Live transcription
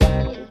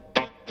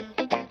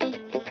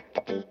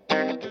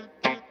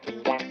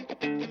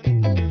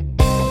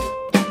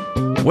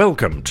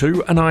Welcome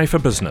to An Eye for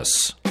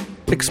Business,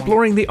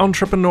 exploring the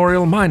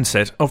entrepreneurial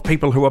mindset of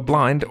people who are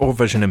blind or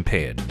vision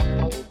impaired.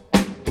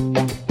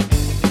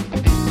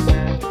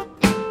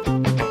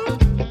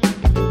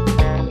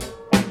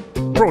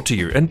 Brought to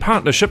you in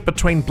partnership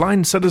between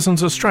Blind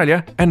Citizens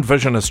Australia and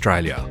Vision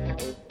Australia.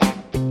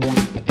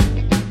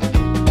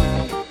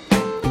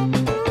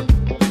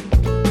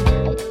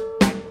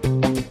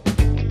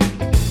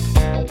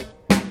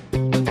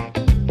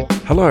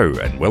 Hello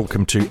and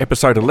welcome to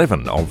episode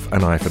 11 of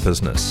An Eye for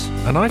Business.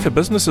 An Eye for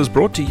Business is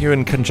brought to you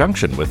in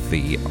conjunction with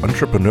the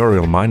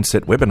Entrepreneurial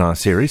Mindset webinar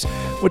series,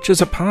 which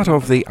is a part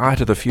of the Eye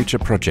to the Future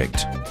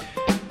project.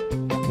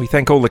 We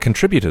thank all the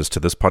contributors to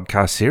this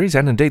podcast series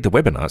and indeed the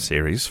webinar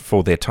series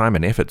for their time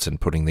and efforts in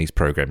putting these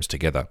programs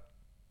together.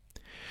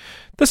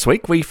 This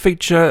week we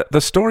feature the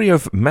story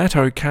of Matt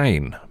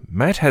O'Kane.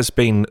 Matt has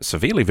been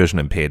severely vision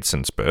impaired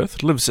since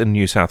birth, lives in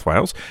New South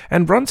Wales,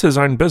 and runs his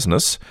own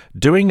business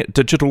doing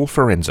digital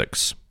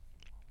forensics.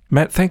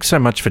 Matt, thanks so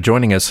much for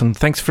joining us, and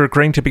thanks for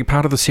agreeing to be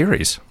part of the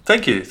series.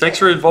 Thank you. Thanks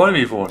for inviting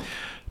me, Vaughan.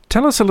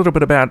 Tell us a little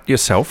bit about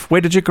yourself.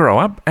 Where did you grow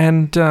up,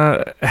 and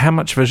how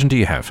much vision do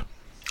you have?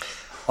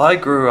 I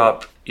grew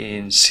up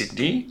in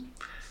Sydney,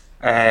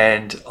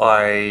 and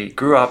I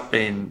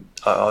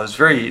was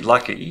very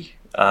lucky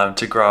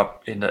to grow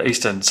up in the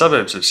eastern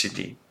suburbs of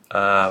Sydney.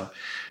 I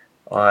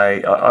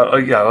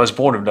was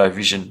born with no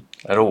vision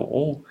at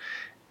all,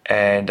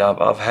 and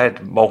I've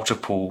had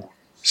multiple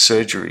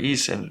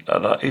surgeries, and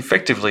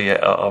effectively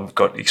I've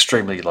got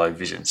extremely low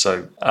vision.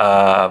 So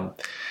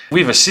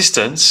with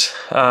assistance,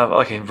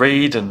 I can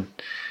read and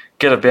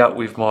get about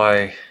with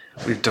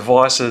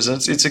devices,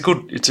 and it's a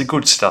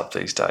good setup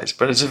these days.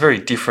 But it's very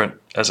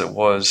different as it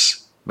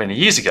was many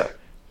years ago.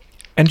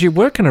 And you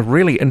work in a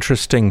really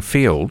interesting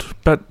field,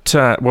 but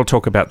we'll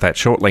talk about that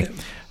shortly.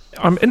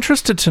 I'm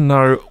interested to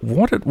know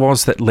what it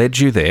was that led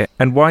you there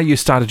and why you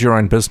started your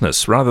own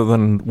business rather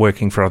than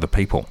working for other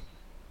people.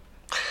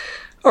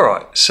 All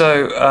right.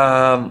 So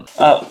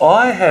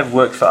I have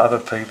worked for other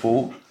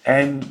people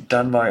and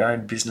done my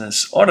own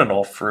business on and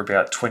off for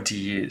about 20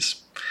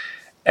 years.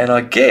 And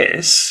I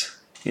guess,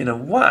 in a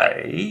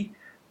way,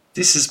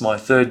 this is my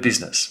third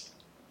business.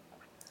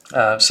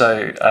 I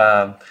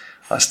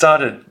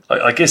started,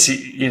 I guess,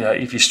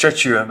 if you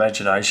stretch your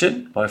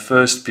imagination, my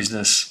first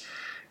business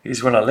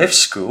is when I left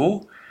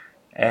school,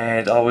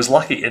 and I was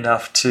lucky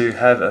enough to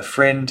have a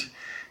friend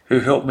who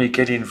helped me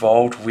get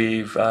involved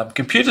with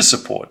computer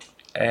support.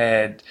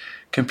 And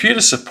computer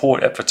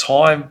support at the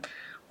time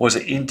was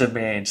an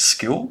in-demand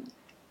skill,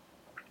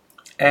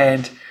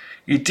 and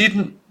you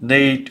didn't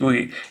need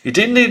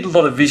a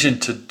lot of vision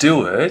to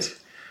do it.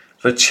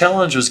 The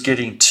challenge was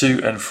getting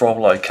to and from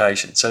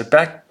locations. So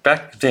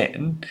back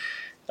then,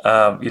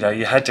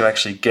 you had to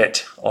actually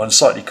get on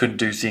site. You couldn't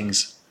do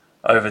things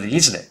over the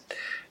internet.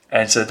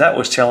 And so that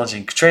was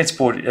challenging.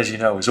 Transport, as you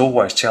know, is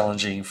always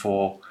challenging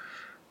for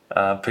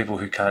people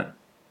who can't,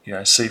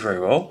 see very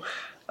well.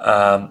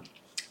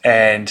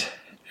 And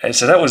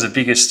so that was the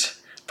biggest.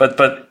 But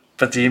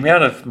the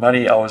amount of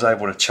money I was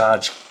able to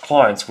charge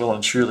clients well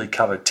and truly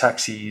covered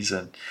taxis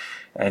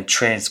and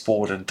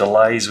transport and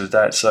delays with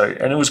that.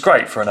 And it was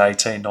great for an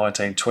 18,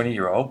 19,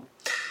 20-year-old.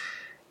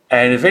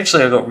 And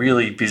eventually I got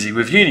really busy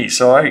with uni.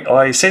 So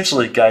I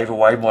essentially gave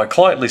away my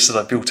client list that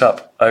I built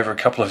up over a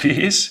couple of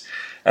years.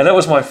 And that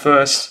was my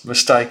first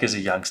mistake as a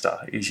youngster,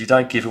 is you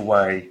don't give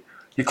away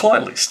your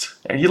client list.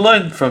 And you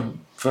learn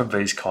from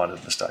these kind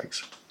of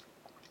mistakes.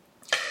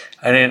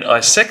 And then I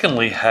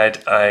secondly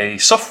had a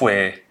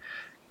software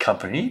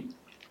company,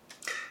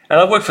 and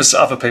I worked for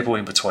other people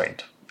in between.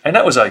 And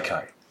that was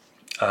okay.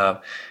 The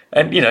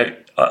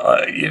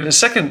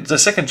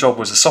second job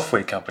was a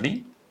software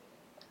company,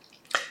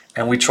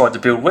 and we tried to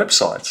build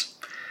websites.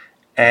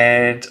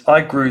 And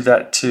I grew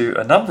that to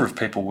a number of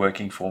people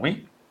working for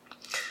me.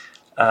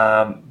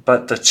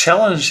 But the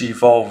challenge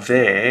evolved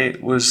there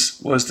was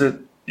that,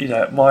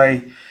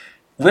 my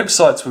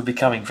websites were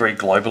becoming very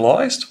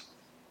globalized.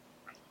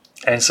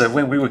 And so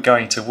when we were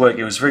going to work,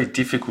 it was very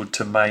difficult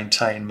to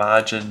maintain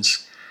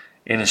margins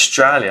in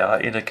Australia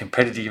in a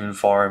competitive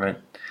environment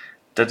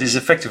that is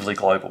effectively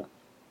global.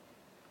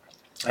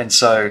 And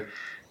so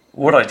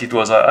what I did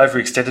was I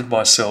overextended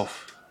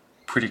myself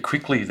pretty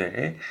quickly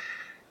there,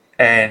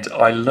 and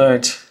I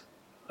learnt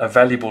a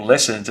valuable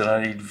lesson that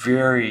I need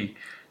very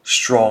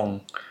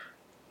strong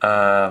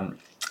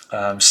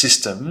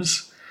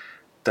systems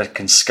that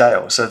can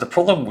scale. So the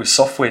problem with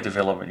software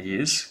development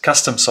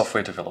custom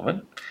software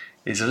development,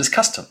 is that it's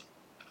custom.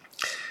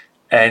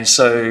 And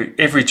so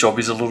every job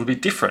is a little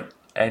bit different.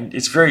 And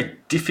it's very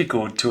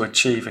difficult to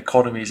achieve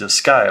economies of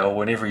scale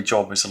when every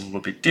job is a little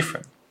bit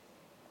different.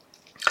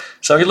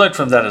 So we learned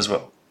from that as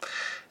well.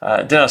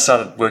 Then I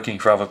started working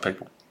for other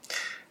people.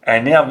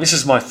 And now this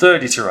is my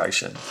third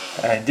iteration.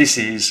 And this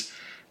is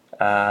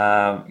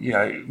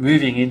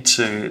moving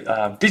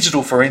into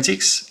digital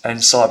forensics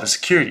and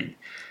cybersecurity.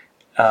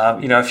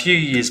 A few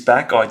years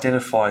back, I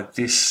identified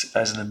this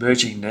as an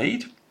emerging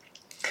need.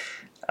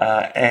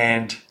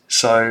 And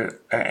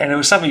it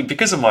was something,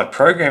 because of my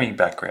programming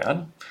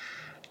background,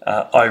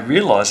 I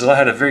realised that I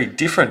had a very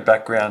different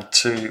background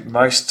to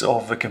most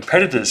of the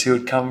competitors who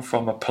had come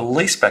from a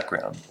police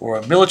background or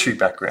a military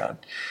background.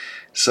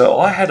 So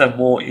I had a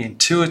more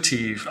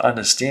intuitive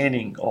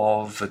understanding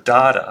of the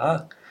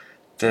data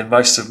than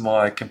most of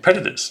my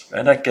competitors,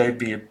 and that gave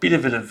me a bit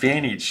of an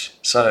advantage.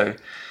 So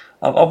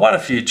I won a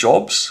few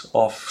jobs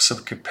off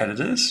some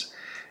competitors,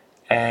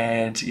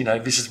 and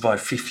this is my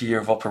 5th year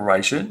of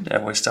operation,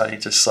 and we're starting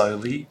to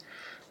slowly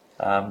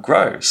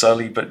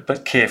slowly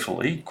but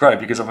carefully grow,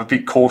 because I'm a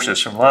bit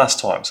cautious from last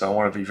time, so I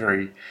want to be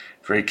very,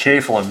 very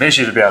careful and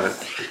measured about it.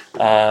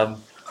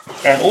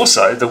 And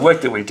also the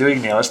work that we're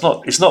doing now, it's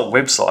not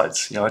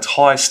websites, it's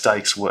high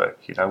stakes work.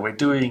 We're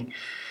doing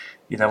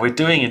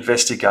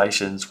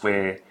investigations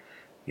where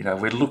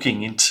we're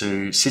looking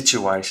into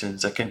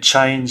situations that can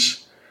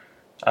change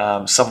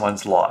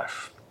someone's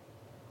life.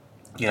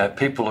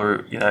 People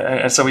are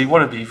and so we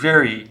want to be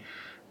very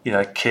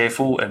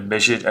careful and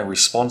measured and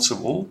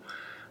responsible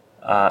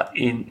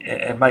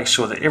and make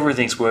sure that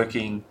everything's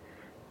working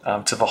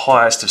to the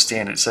highest of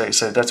standards.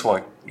 So that's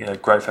why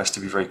growth has to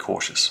be very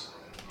cautious.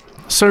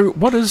 So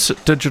what is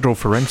digital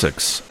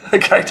forensics?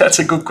 Okay, that's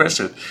a good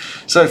question.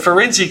 So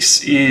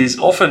forensics is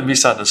often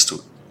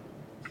misunderstood.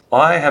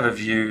 I have a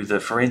view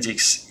that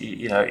forensics,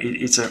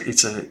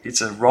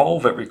 it's a role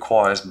that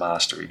requires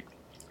mastery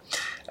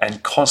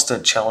and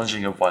constant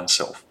challenging of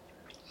oneself.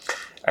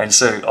 And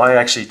so I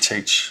actually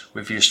teach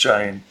with the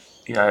Australian,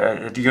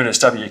 at the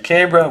UNSW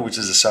Canberra, which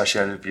is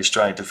associated with the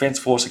Australian Defence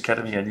Force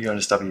Academy, and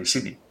UNSW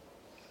Sydney,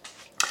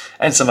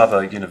 and some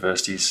other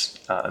universities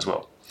as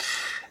well.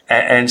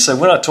 And so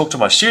when I talk to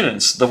my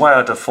students, the way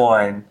I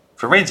define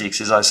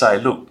forensics is I say,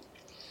 look,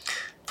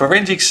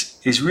 forensics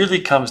really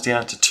comes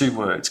down to 2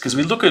 words, because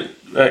we look at,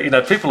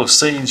 people have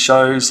seen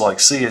shows like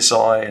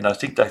CSI, and I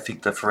think they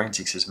think that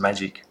forensics is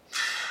magic,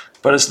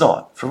 but it's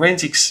not.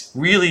 Forensics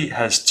really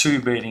has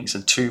 2 meanings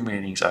and 2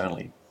 meanings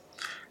only: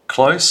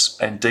 close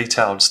and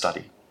detailed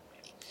study.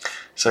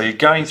 So you're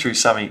going through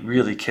something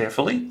really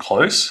carefully,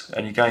 close,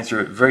 and you're going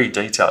through it very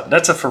detailed. And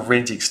that's a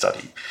forensic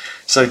study.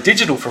 So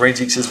digital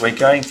forensics is we're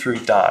going through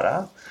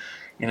data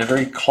in a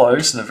very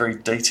close and a very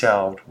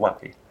detailed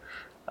way.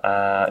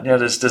 Now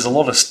there's a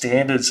lot of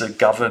standards that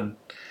govern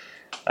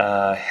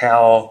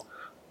how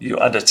you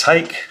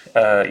undertake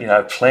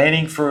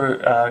planning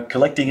for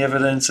collecting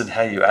evidence, and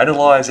how you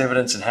analyse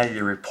evidence, and how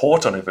you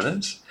report on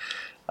evidence.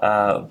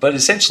 But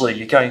essentially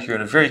you're going through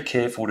it in a very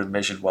careful and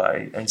measured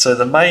way. And so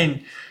the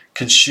main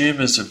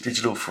consumers of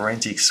digital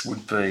forensics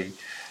would be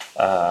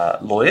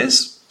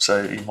lawyers.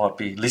 So you might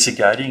be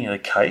litigating in a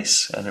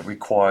case, and it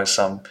requires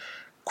some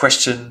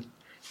question,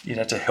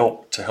 to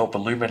help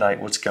illuminate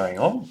what's going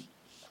on.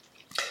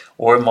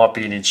 Or it might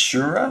be an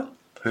insurer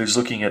who's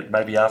looking at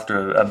maybe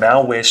after a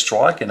malware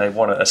strike, and they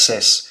want to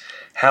assess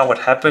how it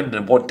happened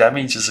and what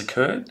damage has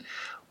occurred.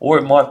 Or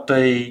it might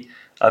be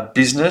a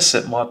business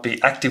that might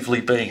be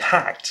actively being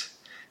hacked,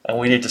 and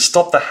we need to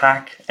stop the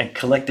hack and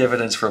collect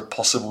evidence for a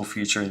possible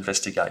future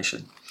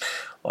investigation.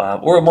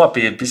 Or it might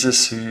be a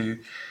business who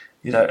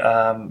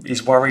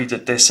is worried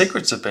that their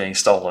secrets are being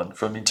stolen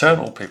from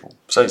internal people.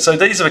 So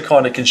these are the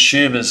kind of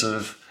consumers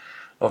of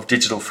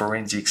digital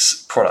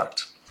forensics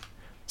product.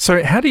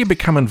 So how do you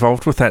become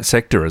involved with that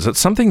sector? Is it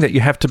something that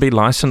you have to be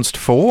licensed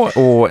for,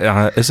 or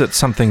is it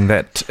something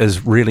that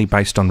is really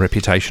based on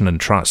reputation and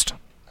trust?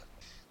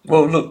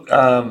 Well, look,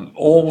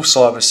 all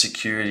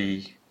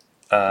cybersecurity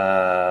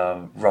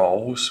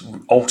roles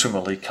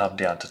ultimately come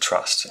down to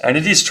trust, and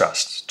it is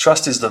trust.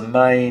 Trust is the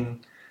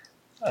main,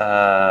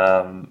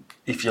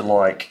 if you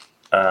like,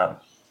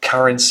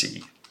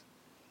 currency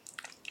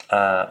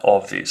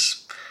of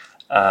this.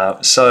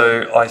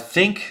 So I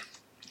think,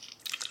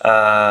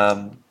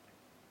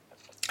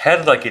 how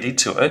did I get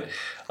into it?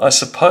 I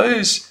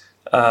suppose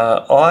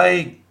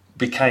I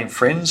became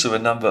friends with a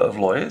number of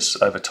lawyers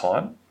over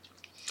time,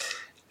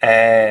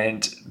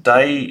 and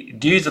they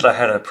knew that I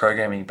had a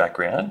programming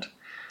background,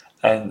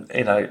 and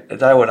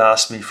they would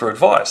ask me for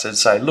advice. They'd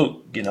say,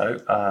 look,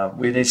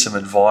 we need some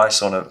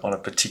advice on a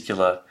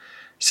particular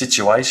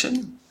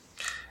situation,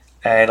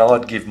 and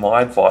I'd give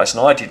my advice,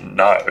 and I didn't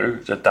know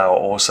that they were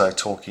also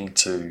talking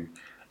to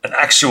an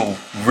actual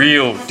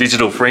real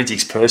digital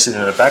forensics person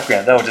in the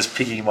background. They were just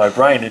picking my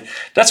brain, and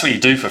that's what you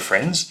do for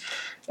friends.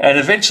 And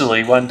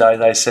eventually one day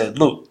they said,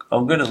 look,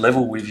 I'm going to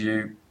level with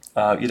you.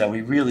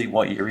 We really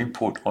want your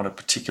input on a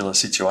particular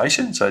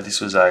situation. So this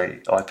was a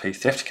IP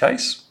theft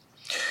case.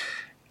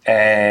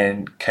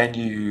 And can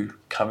you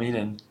come in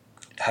and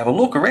have a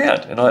look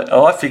around? And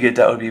I figured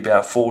that would be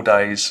about 4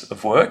 days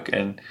of work.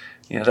 And,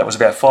 that was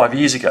about 5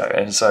 years ago.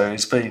 And so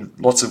it's been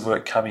lots of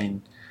work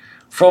coming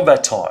from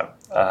that time.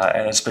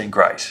 And it's been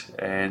great.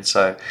 And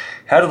so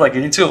how did I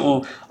get into it?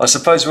 Well, I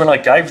suppose when I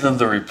gave them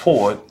the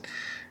report,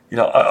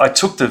 I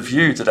took the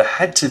view that it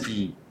had to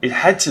be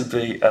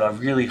at a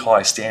really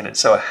high standard.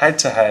 So it had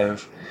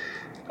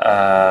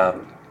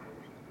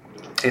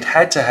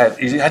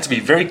to be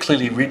very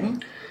clearly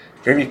written,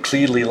 very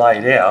clearly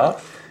laid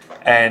out,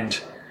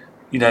 and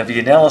the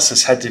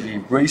analysis had to be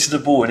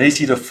reasonable and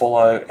easy to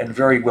follow and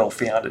very well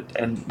founded.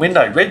 And when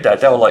they read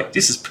that, they were like,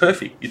 "This is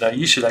perfect.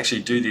 You should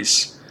actually do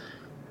this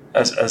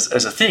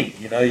as a thing.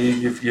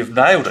 You've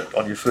nailed it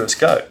on your first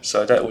go."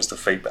 So that was the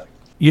feedback.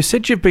 You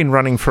said you've been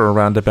running for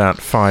around about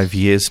 5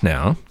 years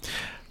now.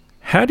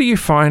 How do you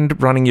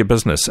find running your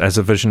business as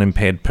a vision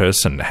impaired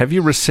person? Have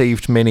you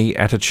received many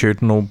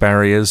attitudinal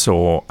barriers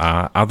or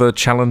other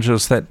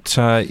challenges that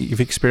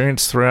you've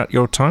experienced throughout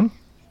your time?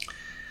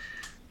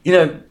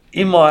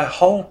 In my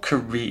whole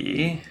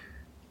career,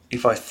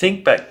 if I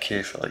think back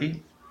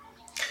carefully,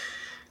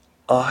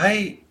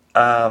 I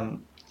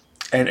don't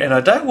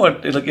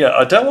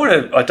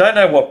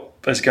know what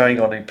is going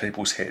on in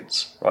people's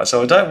heads, right?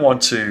 So I don't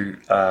want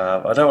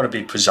to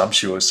be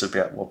presumptuous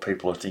about what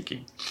people are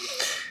thinking.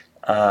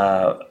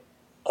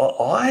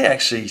 I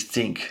actually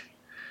think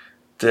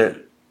that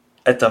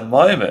at the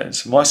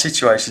moment my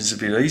situation is a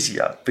bit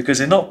easier because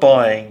they're not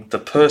buying the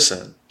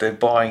person, they're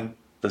buying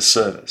the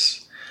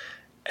service.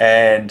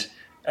 And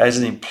as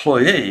an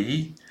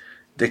employee,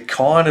 they're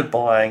kind of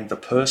buying the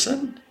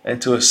person.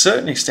 And to a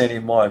certain extent,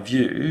 in my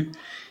view,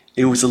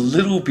 it was a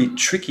little bit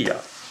trickier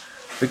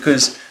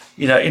because,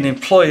 an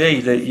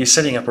employee, that you're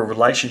setting up a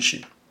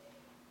relationship.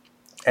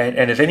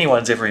 And if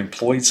anyone's ever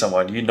employed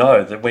someone, you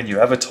know that when you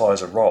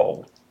advertise a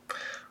role,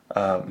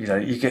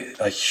 you get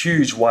a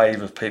huge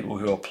wave of people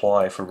who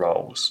apply for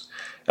roles.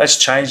 That's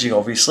changing,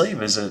 obviously.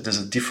 There's a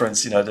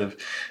difference,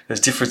 there's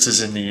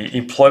differences in the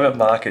employment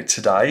market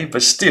today,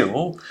 but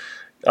still,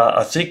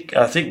 I think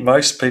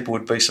most people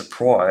would be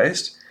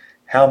surprised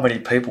how many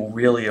people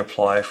really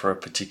apply for a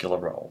particular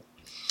role.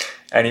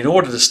 And in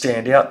order to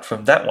stand out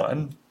from that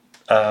one,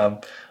 I've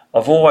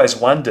always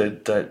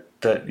wondered that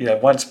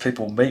once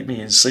people meet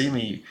me and see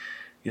me,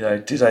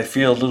 do they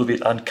feel a little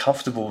bit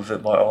uncomfortable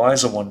that my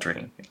eyes are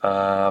wandering?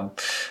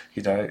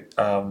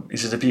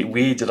 Is it a bit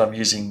weird that I'm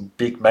using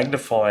big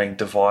magnifying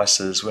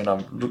devices when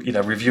I'm,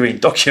 reviewing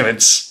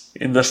documents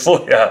in the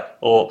foyer?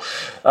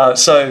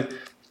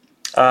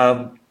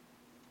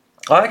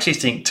 I actually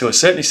think to a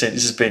certain extent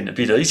this has been a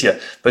bit easier.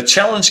 The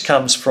challenge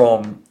comes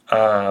from,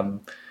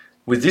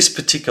 with this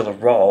particular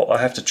role, I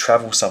have to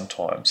travel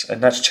sometimes,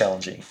 and that's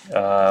challenging.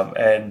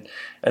 And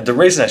the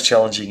reason that's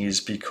challenging is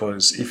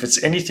because if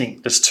it's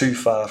anything that's too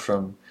far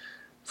from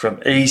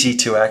easy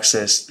to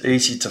access,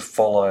 easy to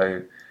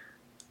follow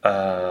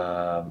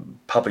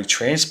public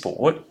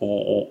transport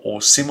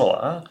or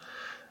similar,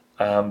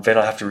 then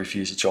I have to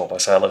refuse a job. I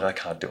say, look, I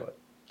can't do it.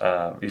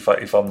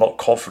 If I'm not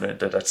confident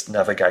that that's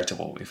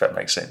navigatable, if that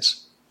makes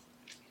sense.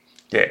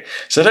 Yeah,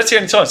 so that's the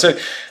only time. So,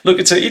 look,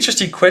 it's an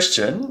interesting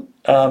question.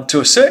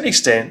 To a certain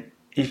extent,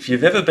 if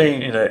you've ever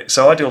been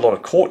so I do a lot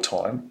of court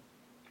time,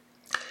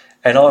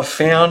 and I've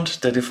found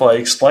that if I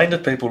explain to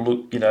people,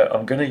 look,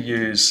 I'm going to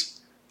use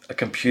a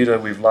computer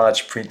with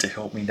large print to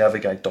help me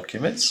navigate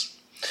documents,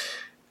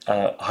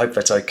 I hope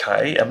that's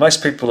okay. And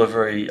most people are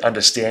very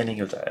understanding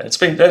of that. It's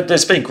been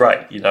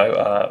great,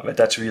 but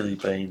that's really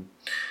been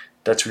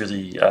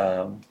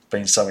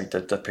something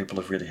that people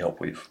have really helped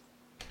with.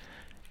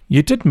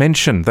 You did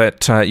mention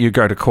that you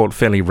go to court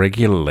fairly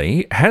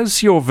regularly.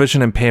 Has your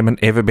vision impairment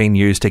ever been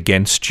used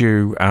against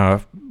you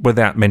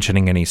without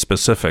mentioning any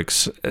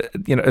specifics?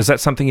 Is that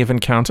something you've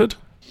encountered?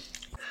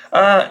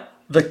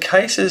 The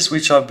cases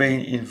which I've been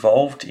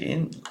involved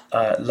in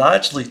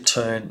largely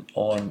turn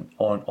on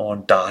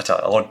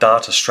data or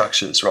data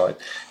structures, right?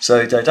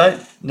 So they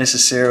don't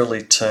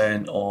necessarily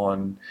turn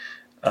on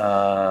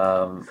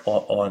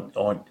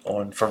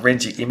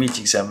forensic image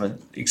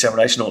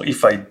examination, or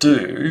if they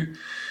do.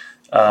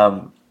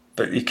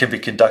 But it can be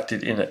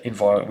conducted in an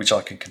environment which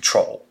I can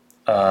control,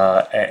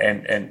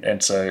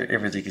 and so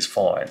everything is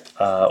fine,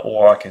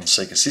 or I can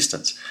seek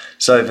assistance.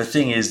 So the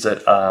thing is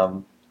that,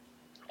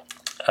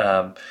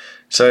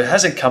 so it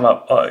hasn't come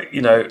up. I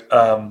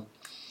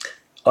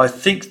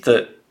think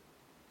that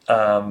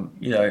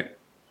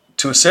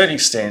to a certain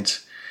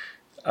extent,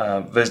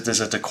 there's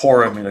a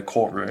decorum in a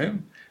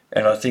courtroom,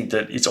 and I think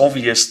that it's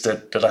obvious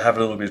that I have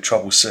a little bit of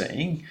trouble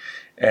seeing,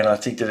 and I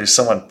think that if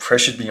someone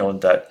pressured me on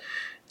that,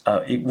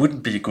 it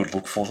wouldn't be a good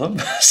look for them.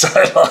 So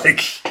I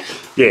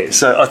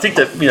think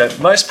that,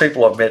 most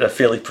people I've met are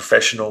fairly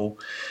professional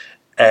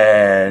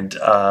and,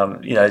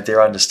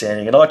 they're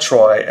understanding. And I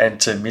try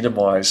to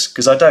minimise,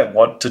 because I don't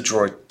want to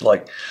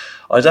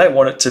I don't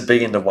want it to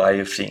be in the way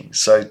of things.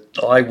 So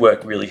I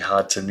work really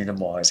hard to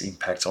minimise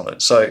impact on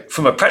it. So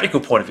from a practical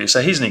point of view,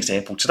 so here's an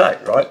example today,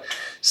 right?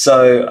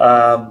 So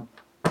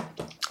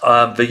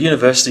one of the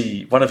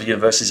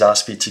universities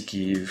asked me to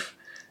give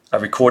a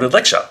recorded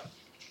lecture.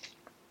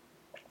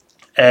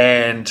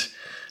 And this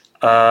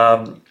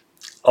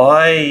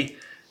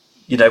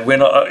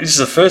is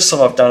the first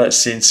time I've done it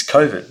since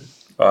COVID,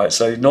 right?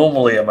 So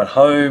normally I'm at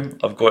home,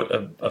 I've got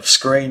a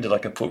screen that I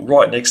can put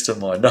right next to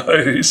my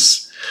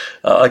nose.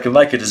 I can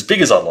make it as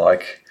big as I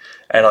like,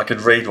 and I can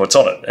read what's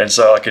on it. And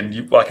so I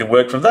can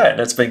work from that,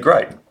 and it's been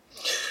great.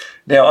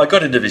 Now, I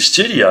got into this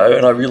studio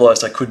and I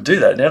realised I couldn't do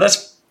that. Now,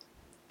 that's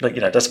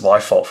my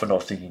fault for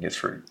not thinking it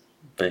through,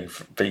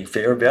 being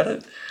fair about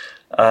it.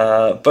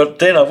 But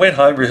then I went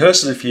home,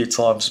 rehearsed it a few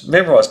times,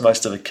 memorised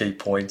most of the key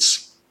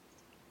points,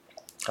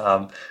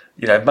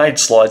 made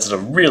slides that are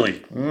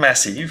really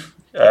massive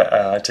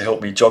to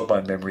help me jog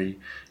my memory,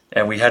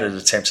 and we had an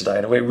attempt today,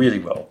 and it went really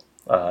well.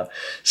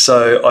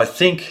 So I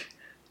think,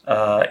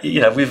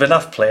 with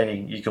enough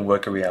planning, you can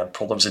work around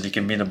problems and you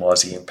can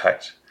minimise the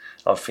impact,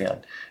 I've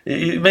found.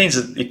 It means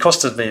that it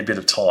costed me a bit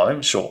of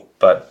time, sure,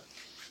 but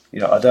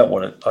I don't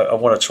want to. I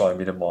want to try and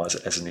minimise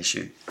it as an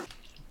issue.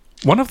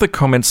 One of the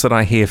comments that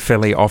I hear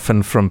fairly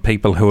often from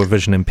people who are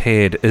vision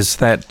impaired is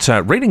that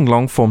reading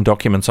long-form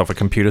documents off a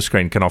computer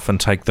screen can often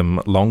take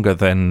them longer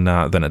than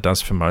it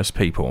does for most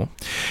people.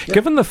 Yep.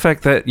 Given the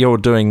fact that you're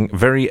doing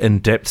very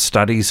in-depth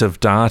studies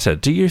of data,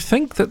 do you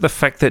think that the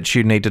fact that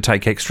you need to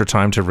take extra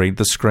time to read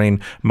the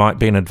screen might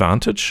be an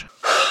advantage?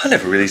 I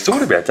never really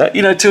thought about that.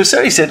 To a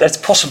certain extent, that's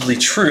possibly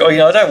true.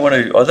 I don't want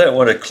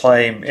to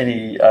claim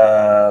any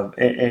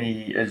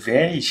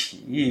advantage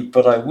here,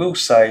 but I will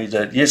say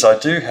that yes, I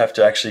do have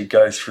to actually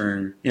go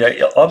through.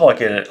 I might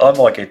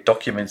get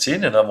documents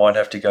in, and I might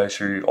have to go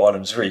through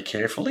items very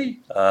carefully,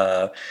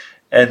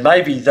 and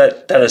maybe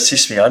that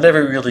assists me. I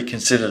never really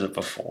considered it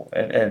before,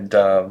 and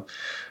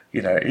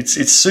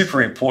it's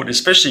super important,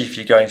 especially if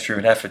you're going through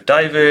an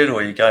affidavit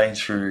or you're going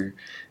through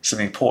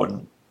some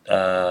important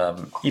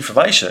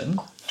information.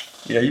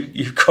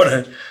 You've got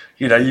to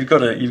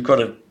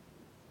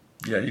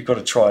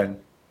try and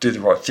do the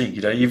right thing.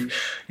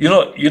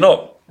 You're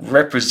not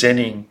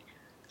representing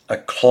a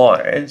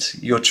client.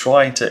 You're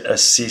trying to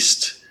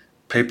assist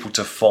people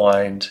to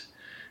find,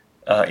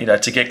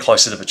 to get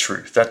closer to the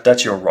truth.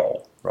 That's your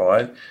role,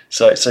 right?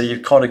 So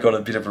you've kind of got a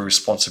bit of a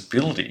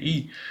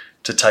responsibility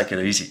to take it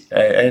easy.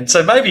 And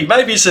so maybe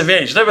it's an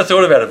advantage. Never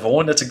thought about it,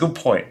 Vaughan. That's a good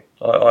point.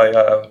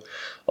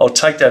 I'll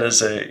take that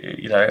as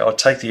I'll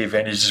take the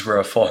advantages where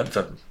I find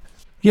them.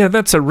 Yeah,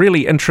 that's a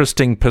really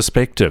interesting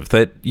perspective,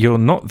 that you're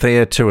not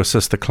there to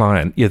assist the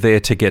client, you're there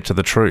to get to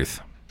the truth.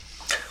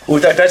 Well,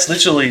 that's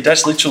literally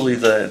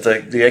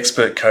the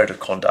expert code of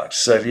conduct.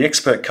 So the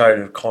expert code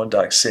of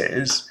conduct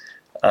says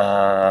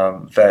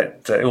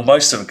that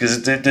most of them,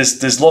 because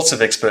there's lots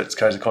of expert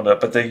codes of conduct,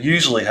 but they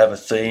usually have a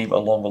theme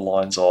along the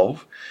lines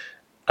of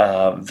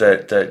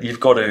that you've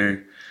got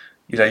to,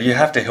 you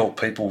have to help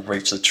people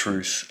reach the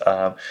truth.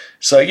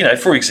 So,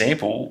 for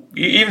example,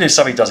 even if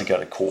somebody doesn't go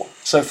to court.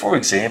 So, for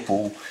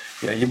example,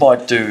 you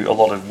might do a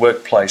lot of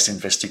workplace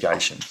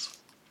investigations.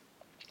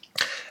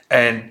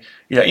 And,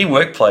 in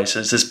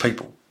workplaces, there's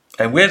people.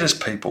 And where there's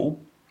people,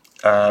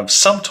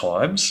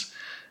 sometimes,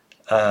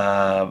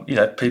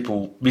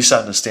 people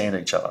misunderstand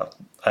each other.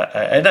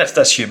 And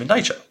that's human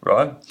nature,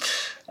 right?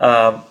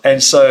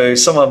 And so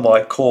someone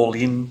might call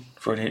in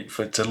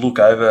to look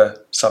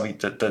over something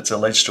that's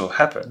alleged to have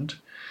happened,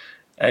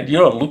 and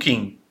you're not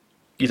looking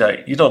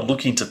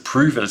to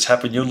prove it's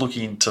happened. You're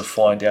looking to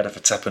find out if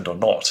it's happened or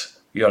not.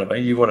 You know what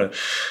I mean?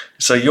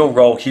 So your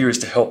role here is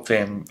to help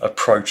them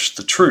approach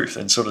the truth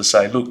and sort of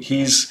say, look,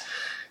 here's,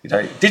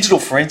 digital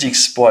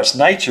forensics by its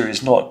nature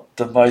is not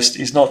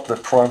the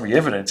primary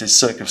evidence. It's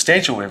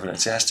circumstantial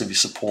evidence. It has to be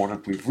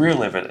supported with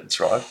real evidence,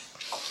 right?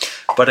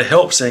 But it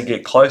helps them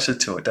get closer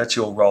to it. That's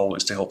your role,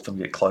 is to help them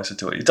get closer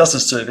to it. It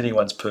doesn't serve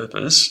anyone's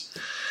purpose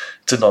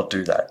to not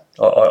do that.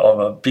 I'm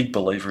a big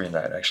believer in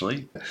that,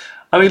 actually.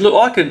 I mean, look,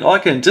 I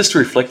can just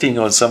reflecting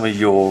on some of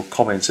your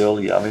comments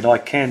earlier.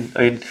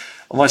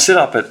 My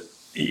setup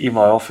in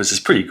my office is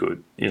pretty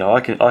good.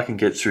 I can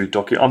get through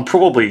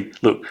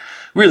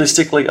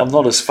realistically, I'm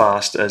not as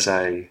fast as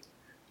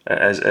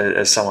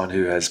someone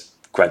who has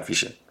great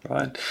vision,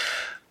 right?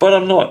 But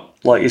I'm not,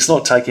 it's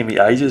not taking me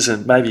ages,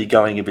 and maybe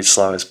going a bit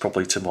slow is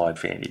probably to my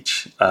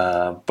advantage.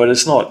 But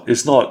it's not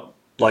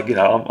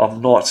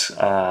I'm not,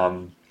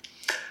 I'm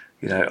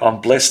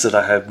blessed that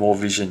I have more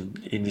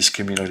vision in this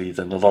community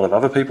than a lot of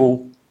other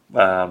people.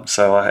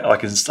 So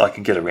I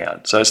can get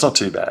around. So it's not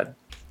too bad.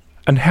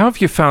 And how have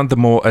you found the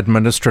more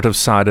administrative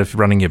side of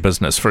running your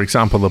business? For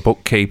example, the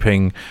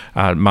bookkeeping,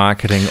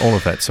 marketing, all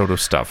of that sort of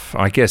stuff.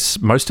 I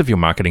guess most of your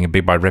marketing would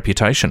be by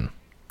reputation.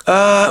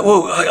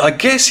 Well, I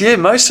guess, yeah,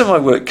 most of my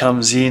work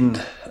comes in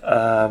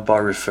by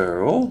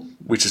referral,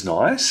 which is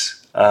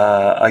nice.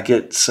 I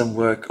get some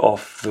work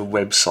off the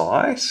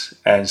website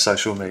and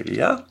social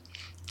media.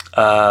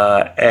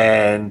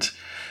 And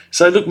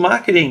so, look,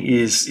 marketing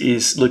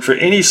is for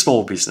any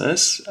small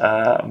business,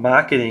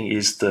 marketing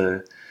is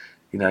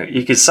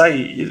you could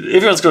say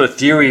everyone's got a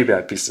theory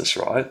about business,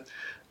 right?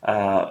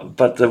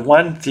 But the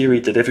one theory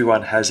that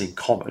everyone has in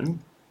common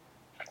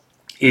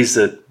is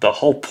that the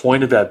whole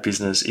point about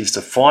business is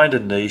to find a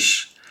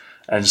niche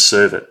and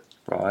serve it,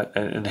 right?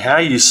 And how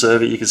you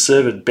serve it, you can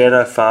serve it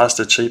better,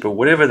 faster, cheaper,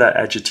 whatever that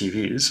adjective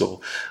is, or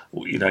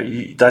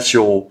that's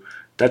your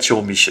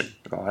mission,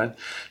 right?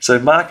 So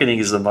marketing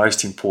is the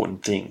most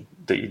important thing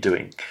that you're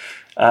doing,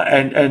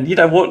 and you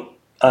know what?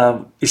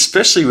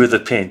 Especially with the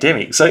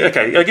pandemic. So,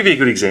 okay, I'll give you a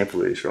good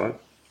example of this, right?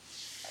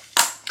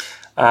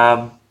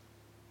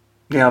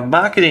 Now,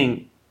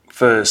 marketing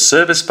for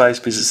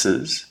service-based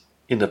businesses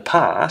in the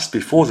past,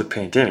 before the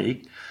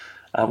pandemic,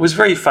 was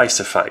very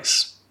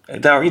face-to-face.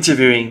 They were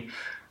interviewing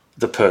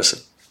the person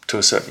to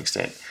a certain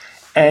extent.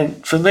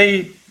 And for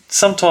me,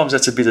 sometimes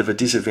that's a bit of a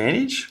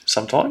disadvantage.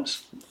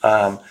 Sometimes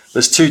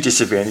there's two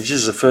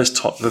disadvantages. The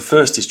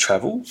first is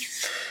travel,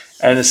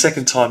 and the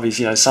second time is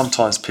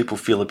sometimes people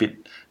feel a bit.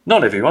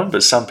 Not everyone,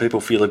 but some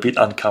people feel a bit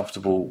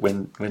uncomfortable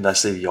when they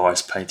see the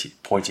eyes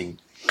pointing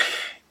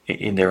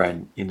in their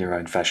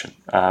own fashion.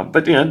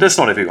 But that's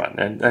not everyone,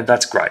 and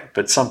that's great.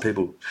 But some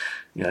people,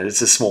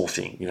 it's a small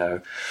thing.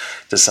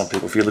 That some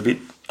people feel a bit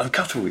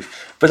uncomfortable with,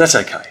 but that's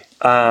okay.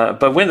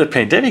 But when the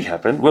pandemic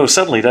happened, well,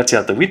 suddenly that's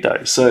out the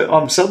window. So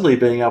I'm suddenly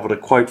being able to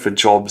quote for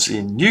jobs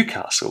in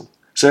Newcastle.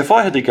 So if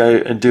I had to go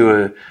and do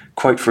a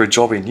quote for a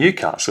job in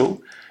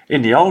Newcastle,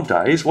 in the old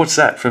days, what's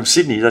that? From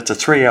Sydney, that's a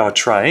 3-hour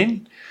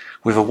train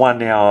with a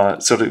 1 hour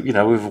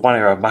with 1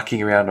 hour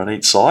mucking around on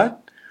each side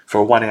for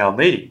a 1 hour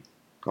meeting,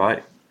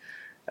 right?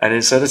 And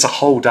then, so that's a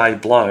whole day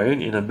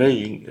blown in a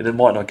meeting, and it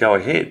might not go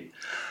ahead.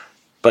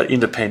 But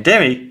in the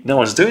pandemic, no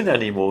one's doing that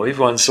anymore.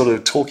 Everyone's sort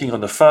of talking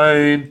on the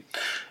phone,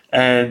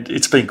 and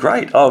it's been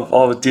great.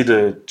 I did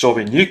a job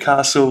in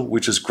Newcastle,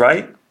 which is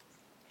great.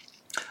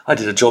 I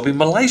did a job in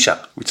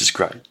Malaysia, which is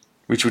great,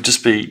 which would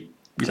just be,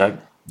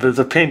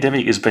 the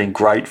pandemic has been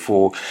great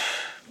for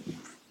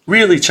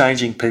really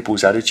changing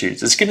people's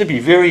attitudes. It's going to be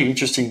very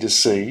interesting to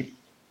see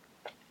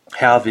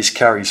how this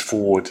carries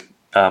forward,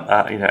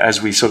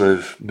 as we sort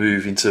of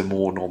move into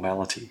more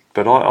normality.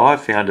 But I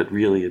found it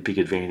really a big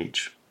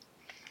advantage.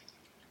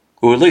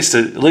 Or at least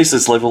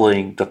it's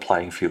levelling the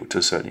playing field to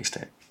a certain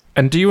extent.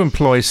 And do you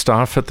employ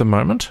staff at the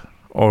moment,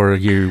 or are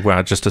you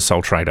just a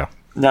sole trader?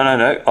 No.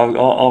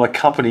 I'm a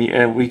company,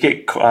 and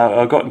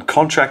I've gotten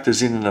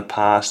contractors in the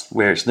past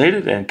where it's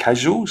needed, and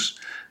casuals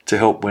to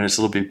help when it's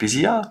a little bit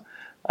busier.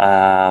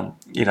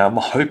 I'm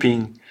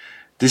hoping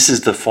this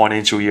is the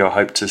financial year. I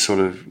hope to sort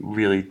of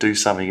really do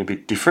something a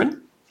bit different.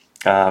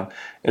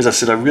 As I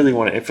said, I really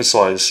want to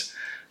emphasise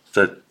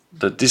that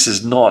this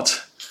is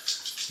not.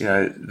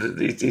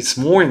 It's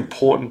more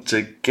important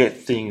to get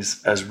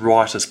things as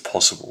right as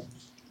possible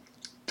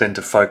than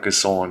to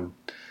focus on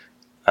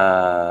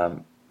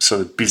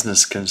sort of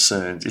business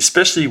concerns,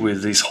 especially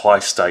with this high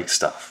stakes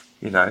stuff.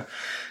 The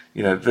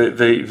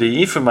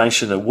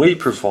information that we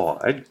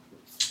provide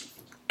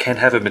can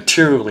have a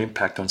material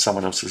impact on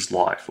someone else's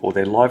life or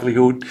their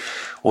livelihood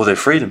or their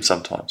freedom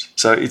sometimes.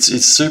 So it's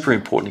super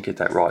important to get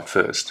that right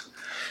first.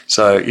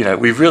 So,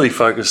 we've really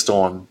focused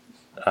on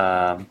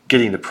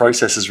getting the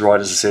processes right,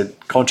 as I said,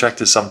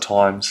 contractors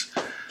sometimes,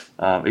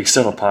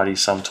 external parties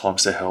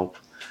sometimes to help.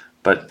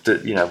 But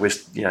this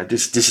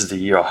is the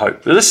year I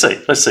hope. But let's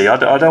see. I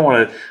don't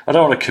want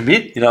to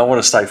commit. I want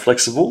to stay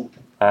flexible.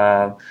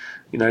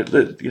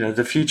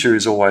 The future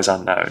is always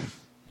unknown.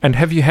 And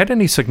have you had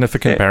any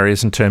significant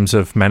barriers in terms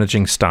of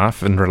managing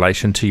staff in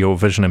relation to your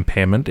vision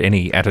impairment?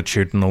 Any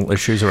attitudinal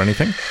issues or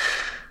anything?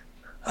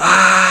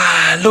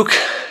 Look,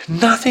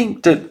 nothing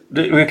that.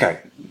 Okay,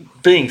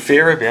 being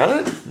fair about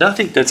it,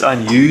 nothing that's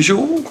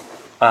unusual.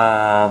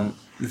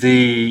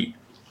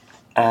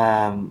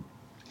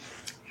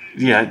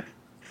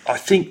 I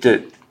think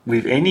that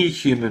with any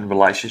human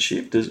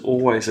relationship, there's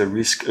always a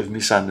risk of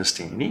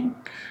misunderstanding.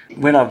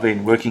 When I've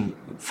been working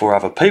for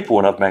other people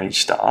and I've managed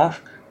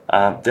staff,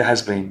 there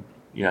has been,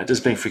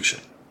 there's been friction,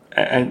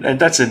 and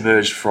that's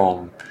emerged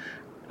from,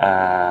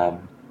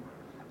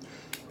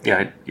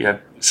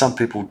 some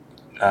people.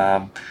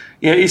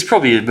 It's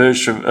probably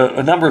emerged from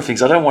a number of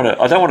things. I don't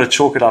want to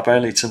chalk it up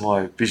only to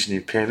my vision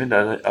impairment.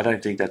 I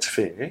don't think that's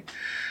fair.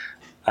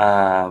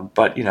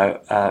 But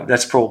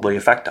that's probably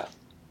a factor.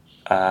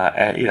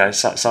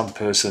 Some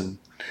person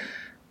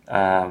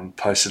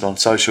posted on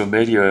social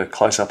media a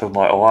close up of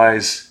my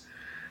eyes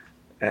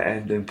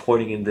and then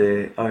pointing in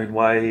their own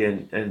way,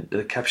 and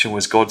the caption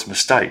was God's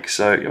mistake.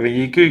 So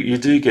you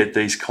do get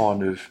these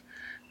kind of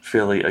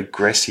fairly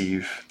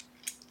aggressive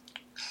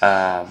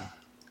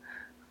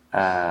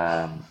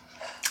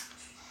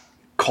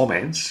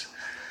comments,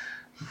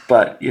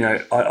 but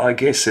I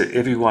guess that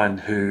everyone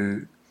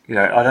who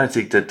I don't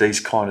think that these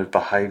kind of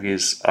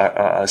behaviours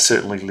are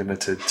certainly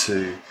limited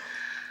to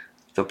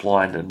the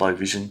blind and low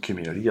vision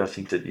community. I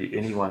think that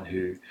anyone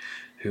who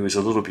is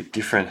a little bit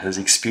different has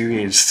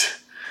experienced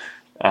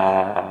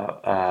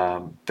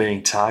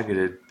being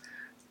targeted,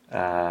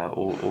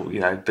 or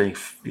being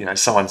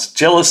someone's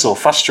jealous or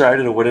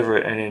frustrated or whatever,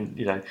 and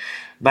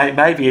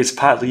maybe it's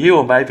partly you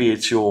or maybe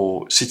it's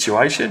your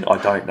situation. I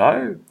don't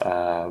know,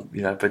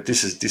 but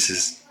this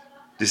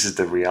is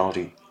the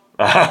reality.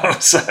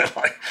 So,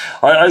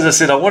 as I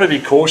said, I want to be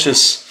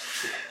cautious.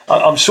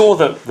 I'm sure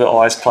that the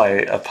eyes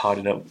play a part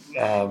in it,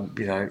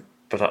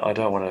 but I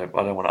don't want to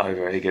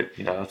over-egg it.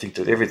 I think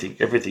that everything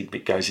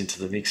goes into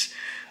the mix.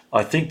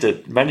 I think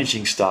that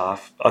managing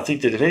staff, I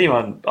think that if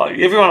everyone,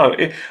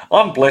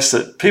 I'm blessed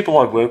that people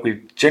I work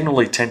with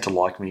generally tend to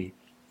like me.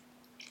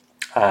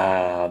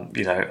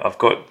 I've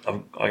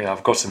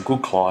got some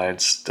good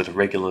clients that are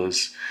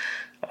regulars,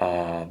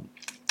 and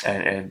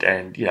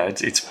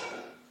it's.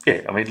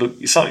 Yeah, I mean, look,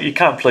 you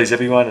can't please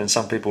everyone, and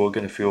some people are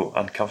going to feel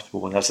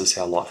uncomfortable, and that's just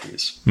how life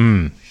is.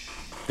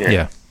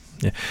 Yeah.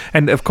 Yeah.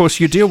 And of course,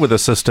 you deal with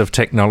assistive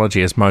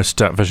technology as most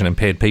vision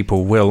impaired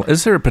people will.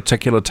 Is there a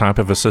particular type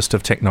of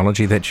assistive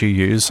technology that you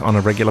use on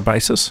a regular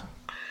basis?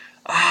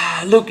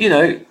 Look,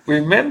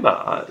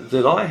 remember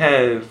that I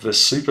have the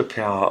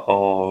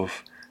superpower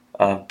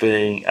of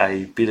being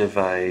a bit of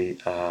a,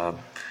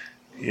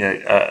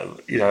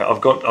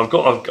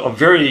 I'm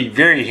very,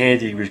 very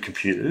handy with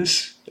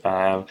computers,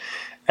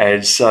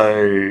 and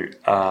so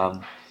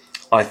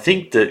I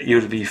think that it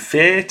would be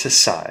fair to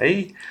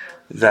say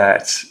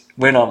that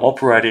when I'm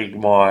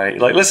operating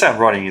let's say I'm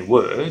writing in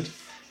Word,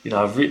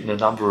 I've written a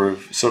number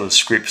of sort of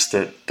scripts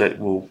that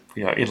will,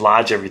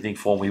 enlarge everything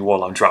for me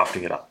while I'm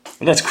drafting it up.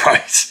 And that's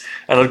great.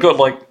 And I've got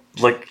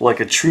like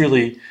a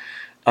truly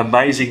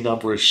amazing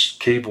number of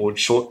keyboard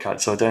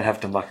shortcuts, so I don't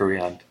have to muck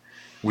around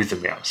with the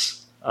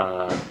mouse.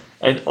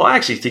 And I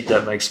actually think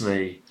that makes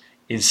me,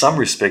 in some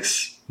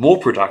respects, more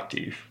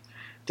productive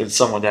than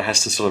someone that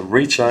has to sort of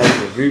reach over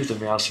and move the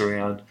mouse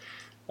around.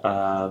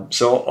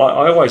 So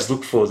I always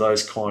look for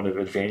those kind of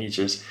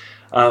advantages.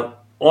 When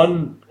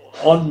I'm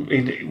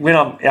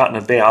out and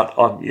about,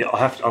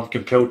 I'm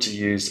compelled to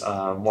use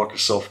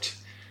Microsoft.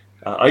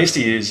 I used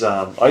to use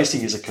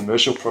a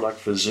commercial product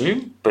for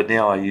Zoom, but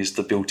now I use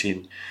the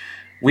built-in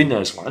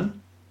Windows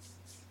one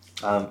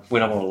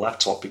when I'm on a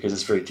laptop, because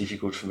it's very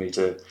difficult for me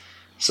to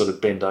sort of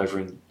bend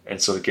over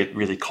and sort of get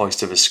really close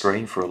to the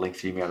screen for a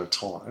lengthy amount of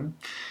time.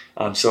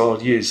 So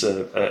I'll use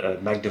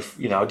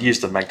I'd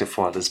use the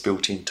magnifier that's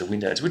built into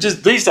Windows, which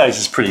is these days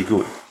is pretty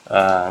good.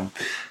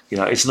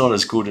 It's not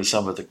as good as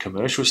some of the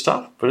commercial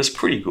stuff, but it's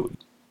pretty good.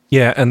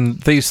 Yeah,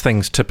 and these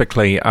things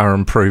typically are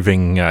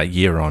improving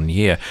year on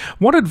year.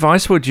 What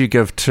advice would you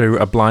give to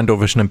a blind or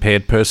vision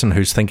impaired person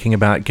who's thinking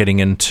about getting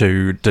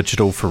into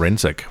digital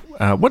forensic?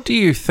 What do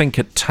you think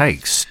it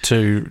takes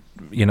to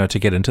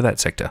get into that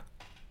sector?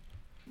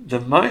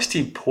 The most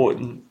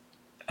important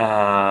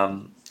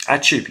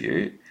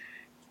attribute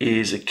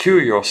is a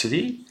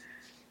curiosity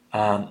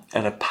and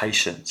a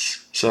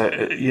patience. So,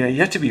 you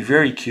have to be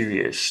very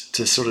curious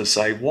to sort of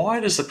say, why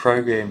does the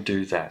program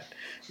do that?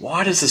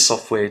 Why does the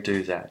software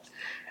do that?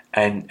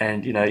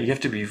 And you have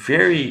to be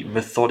very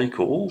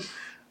methodical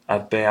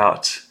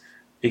about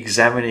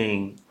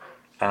examining,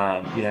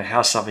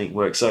 how something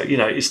works. So,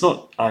 it's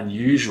not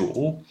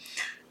unusual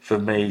for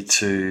me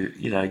to,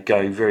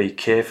 go very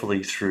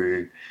carefully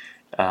through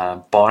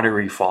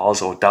binary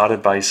files or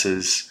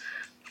databases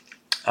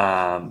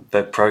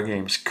that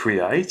programs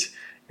create.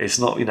 It's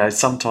not,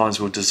 sometimes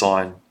I'll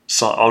design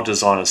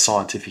a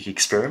scientific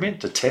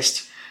experiment to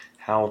test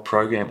how a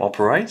program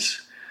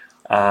operates.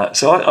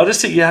 So I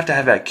just think you have to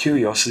have that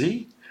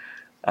curiosity.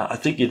 I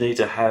think you need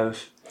to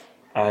have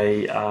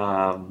and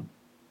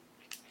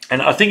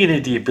I think you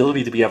need the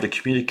ability to be able to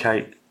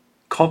communicate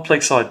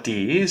complex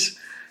ideas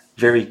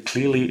very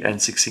clearly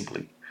and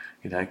succinctly.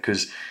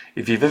 Because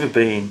if you've ever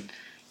been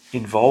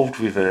involved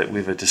with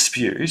a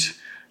dispute,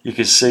 you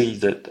can see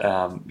that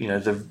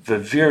the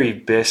very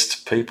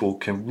best people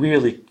can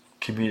really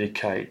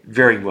communicate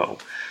very well,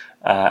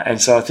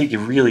 and so I think you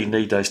really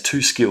need those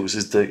two skills: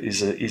 is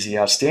the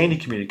outstanding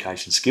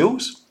communication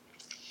skills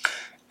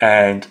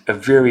and a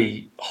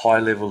very high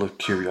level of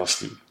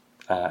curiosity,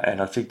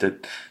 and I think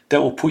that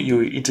will put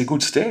you into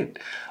good stead.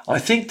 I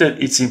think that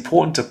it's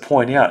important to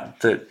point out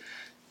that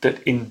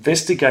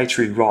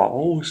investigatory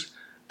roles,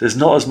 there's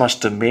not as much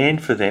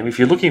demand for them. If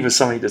you're looking for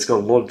something that's got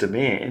a lot of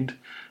demand,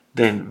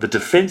 then the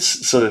defense,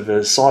 sort of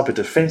the cyber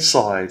defense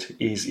side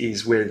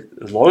is where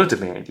a lot of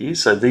demand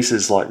is. So this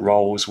is like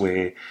roles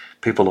where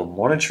people are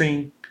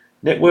monitoring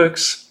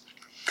networks,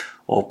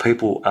 or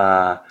people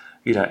are,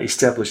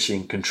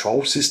 establishing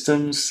control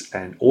systems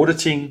and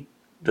auditing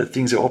that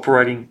things are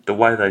operating the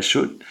way they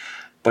should.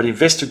 But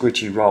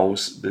investigatory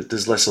roles,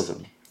 there's less of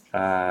them.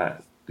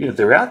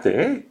 They're out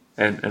there,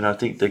 and I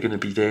think they're going to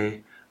be there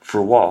for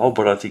a while,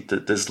 but I think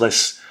that there's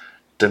less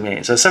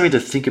demand. So it's something to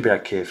think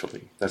about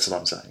carefully. That's what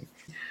I'm saying.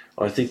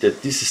 I think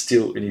that this is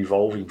still an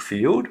evolving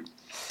field,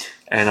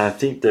 and I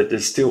think that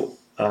there's still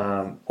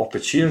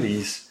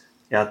opportunities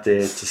out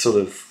there to sort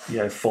of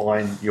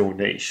find your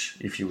niche,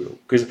 if you will,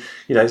 because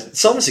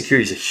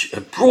cybersecurity is a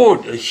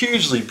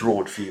hugely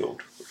broad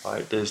field,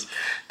 right? There's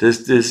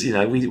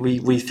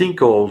we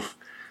think of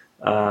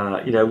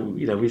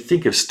we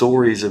think of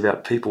stories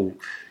about people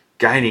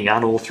gaining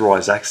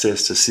unauthorized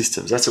access to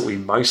systems. That's what we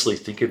mostly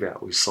think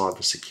about with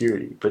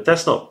cybersecurity, but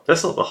that's not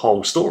the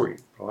whole story,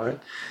 right?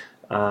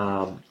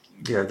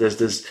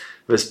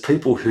 There's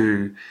people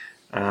who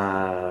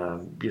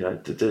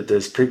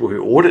there's people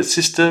who audit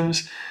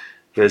systems.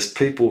 There's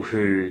people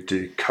who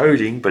do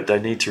coding, but they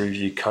need to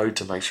review code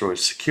to make sure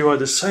it's secure.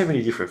 There's so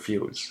many different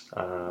fields,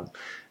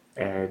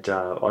 and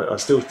I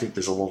still think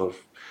there's a lot of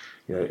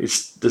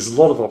there's a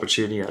lot of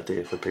opportunity out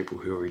there for people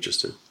who are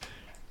interested.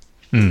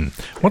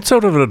 What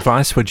sort of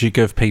advice would you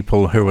give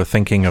people who are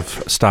thinking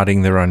of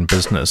starting their own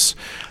business?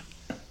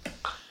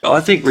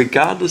 I think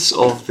regardless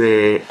of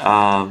their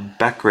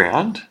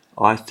background,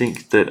 I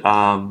think that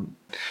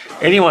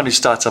anyone who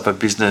starts up a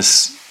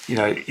business,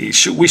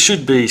 we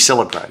should be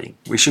celebrating.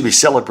 We should be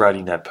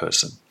celebrating that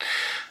person.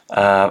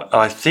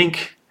 I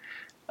think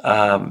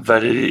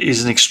but it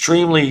is an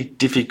extremely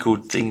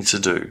difficult thing to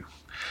do.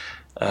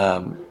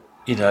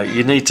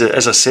 You need to,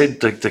 as I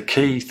said, the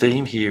key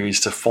theme here is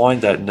to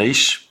find that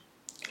niche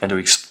and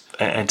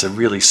to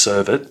really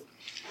serve it.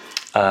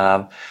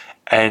 And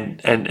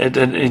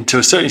to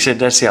a certain extent,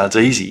 that sounds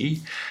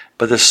easy,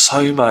 but there's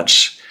so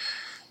much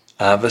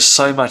that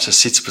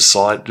sits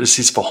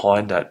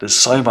behind that. There's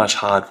so much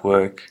hard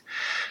work.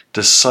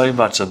 There's so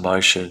much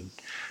emotion.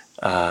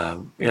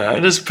 And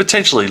there's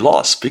potentially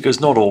loss,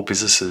 because not all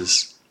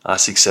businesses are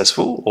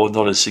successful or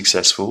not as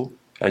successful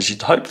as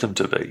you'd hope them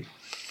to be.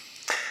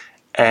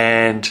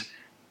 And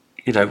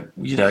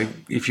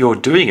if you're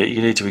doing it,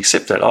 you need to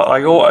accept that.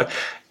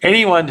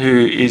 Anyone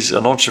who is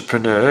an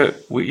entrepreneur,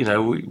 we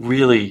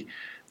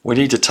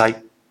need to take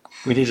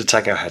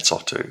our hats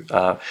off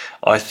to.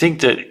 I think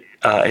that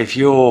if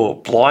you're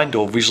blind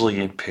or visually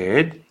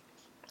impaired,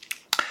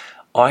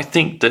 I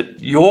think that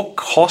your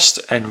cost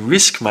and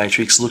risk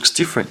matrix looks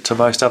different to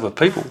most other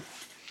people.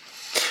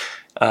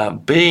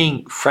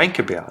 Being frank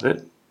about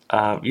it,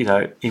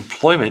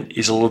 employment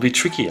is a little bit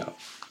trickier.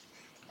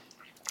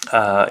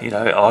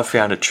 I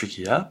found it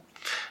trickier,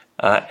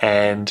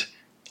 and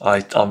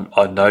I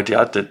no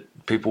doubt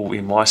that people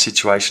in my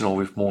situation or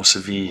with more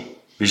severe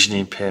vision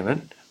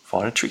impairment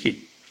find it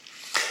tricky.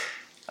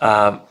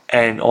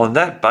 And on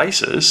that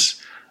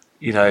basis,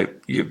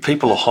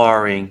 people are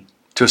hiring,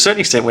 to a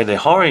certain extent, when they're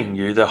hiring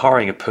you, they're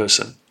hiring a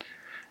person.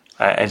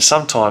 And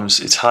sometimes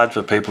it's hard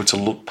for people to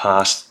look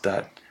past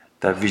that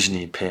vision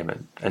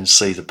impairment and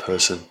see the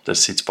person that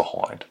sits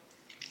behind.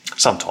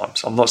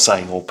 Sometimes. I'm not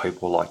saying all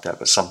people are like that,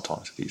 but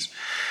sometimes it is.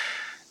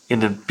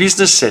 In a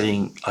business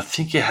setting, I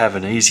think you have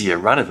an easier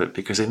run of it,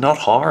 because they're not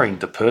hiring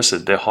the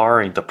person, they're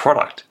hiring the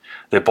product.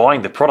 They're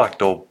buying the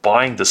product or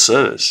buying the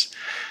service.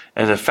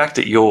 And the fact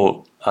that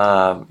you've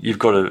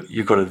got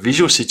a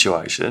visual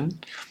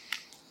situation,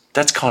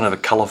 that's kind of a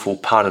colourful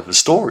part of the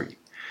story.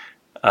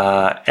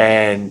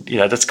 And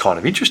that's kind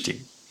of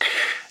interesting.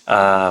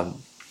 I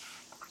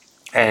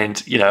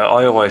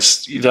always,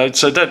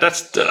 so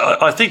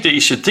I think that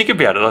you should think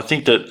about it. I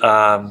think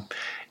that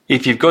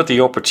if you've got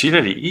the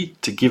opportunity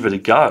to give it a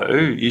go,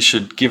 you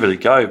should give it a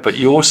go. But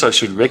you also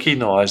should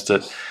recognise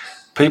that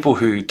people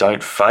who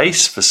don't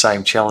face the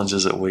same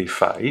challenges that we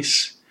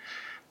face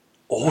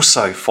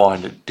also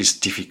find it this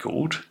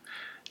difficult.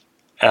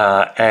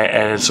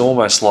 And it's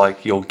almost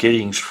like you're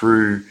getting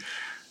through,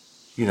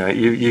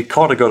 you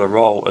kind of got to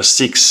roll a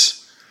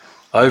 6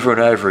 over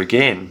and over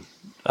again,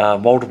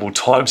 multiple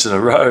times in a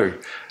row,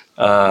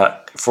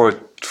 for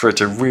it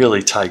to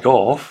really take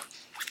off.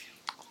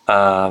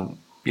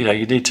 You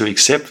need to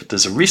accept that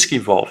there's a risk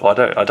involved.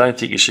 I don't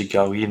think you should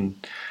go in,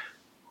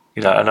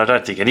 and I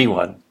don't think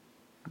anyone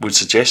would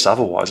suggest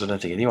otherwise. I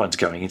don't think anyone's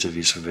going into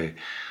this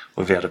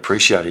without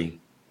appreciating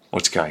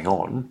what's going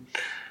on.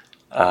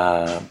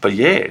 But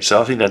yeah,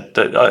 so I think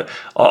that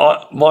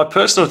my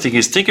personal thing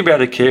is think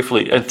about it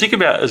carefully and think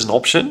about it as an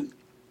option.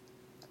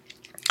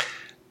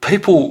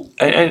 People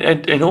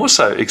and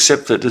also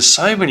accept that there's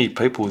so many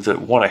people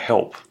that want to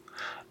help.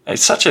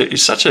 It's such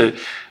a.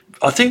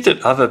 I think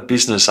that other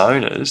business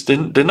owners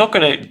they're not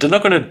going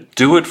to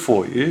do it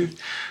for you,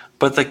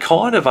 but they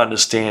kind of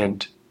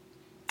understand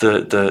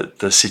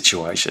the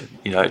situation.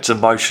 It's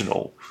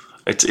emotional.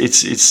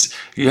 It's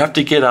you have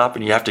to get up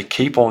and you have to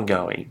keep on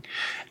going,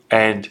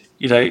 and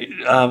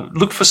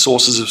look for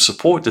sources of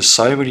support. There's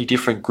so many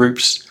different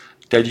groups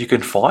that you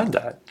can find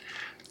that.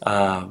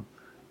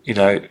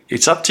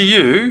 It's up to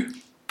you,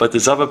 but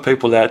there's other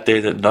people out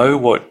there that know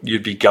what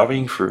you'd be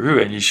going through,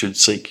 and you should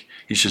seek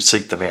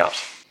them out.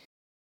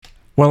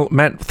 Well,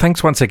 Matt,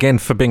 thanks once again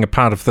for being a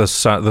part of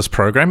this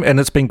program, and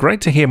it's been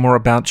great to hear more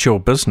about your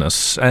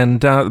business,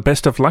 and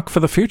best of luck for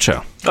the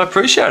future. I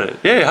appreciate it.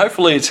 Yeah,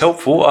 hopefully it's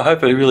helpful. I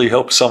hope it really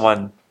helps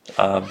someone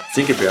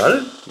think about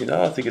it.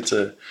 I think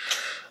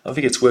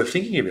it's worth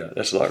thinking about.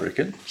 That's what I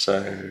reckon.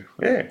 So,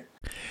 yeah.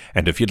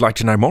 And if you'd like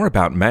to know more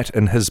about Matt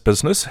and his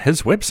business,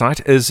 his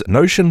website is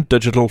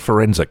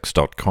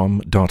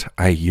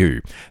notiondigitalforensics.com.au.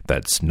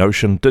 That's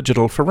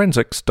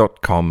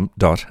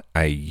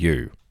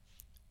notiondigitalforensics.com.au.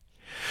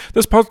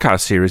 This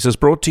podcast series is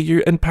brought to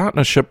you in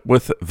partnership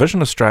with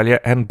Vision Australia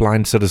and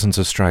Blind Citizens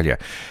Australia.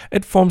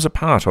 It forms a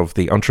part of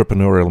the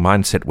Entrepreneurial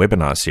Mindset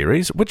webinar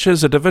series, which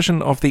is a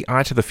division of the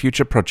Eye to the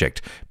Future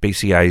project,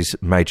 BCA's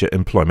major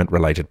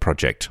employment-related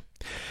project.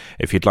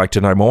 If you'd like to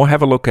know more,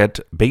 have a look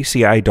at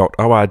bca.org.au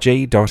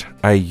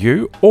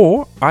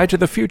or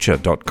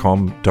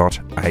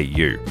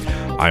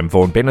eyetothefuture.com.au. I'm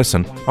Vaughan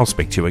Bennison. I'll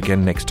speak to you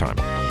again next time.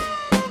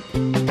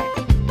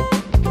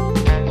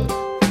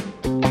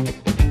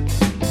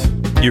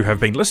 You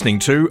have been listening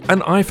to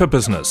An Eye for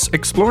Business,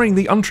 exploring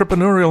the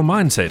entrepreneurial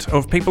mindset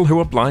of people who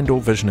are blind or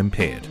vision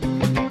impaired.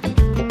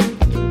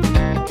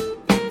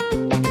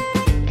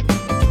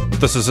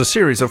 This is a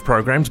series of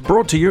programs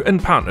brought to you in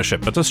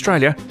partnership with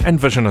Australia and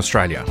Vision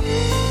Australia.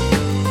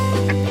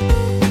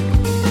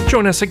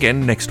 Join us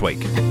again next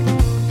week.